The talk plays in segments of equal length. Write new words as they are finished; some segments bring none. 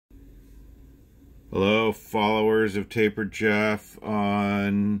Hello, followers of Tapered Jeff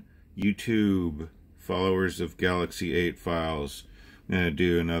on YouTube, followers of Galaxy 8 Files. I'm going to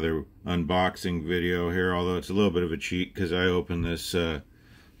do another unboxing video here, although it's a little bit of a cheat because I opened this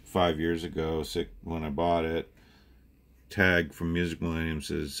 5 years ago when I bought it. Tag from Music Millennium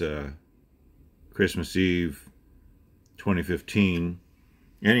says Christmas Eve 2015.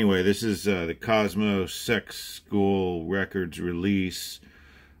 Anyway, this is the Cosmo Sex School Records release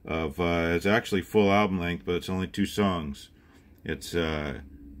of it's actually full album length, but it's only 2 songs. It's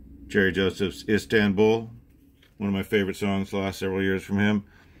Jerry Joseph's Istanbul, one of my favorite songs the last several years from him,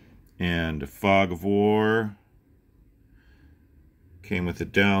 and Fog of War came with the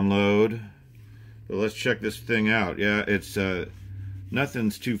download. But let's check this thing out. Yeah, it's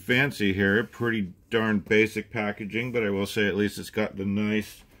nothing's too fancy here, pretty darn basic packaging, but I will say at least it's got the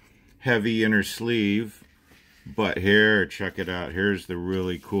nice heavy inner sleeve. But here, check it out. Here's the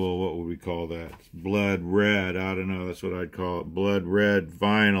really cool, what would we call that? Blood red. I don't know. That's what I'd call it. Blood red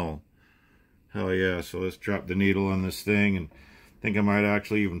vinyl. Hell yeah. So let's drop the needle on this thing. And I think I might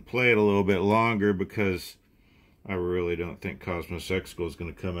actually even play it a little bit longer because I really don't think Cosmo Sex School is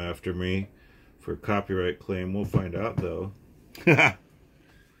going to come after me for a copyright claim. We'll find out, though.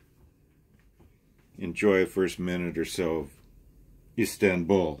 Enjoy the first minute or so of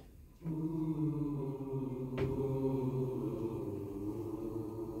Istanbul.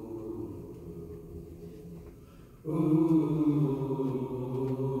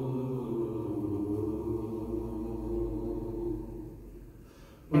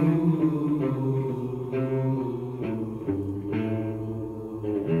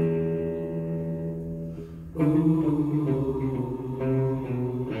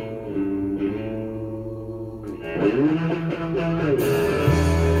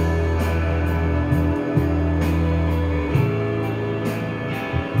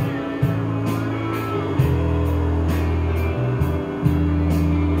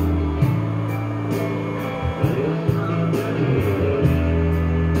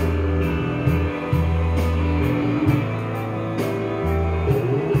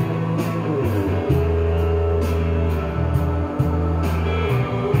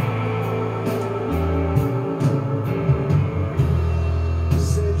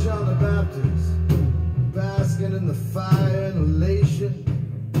 In the fire and elation,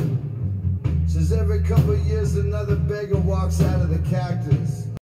 says every couple of years another beggar walks out of the cactus.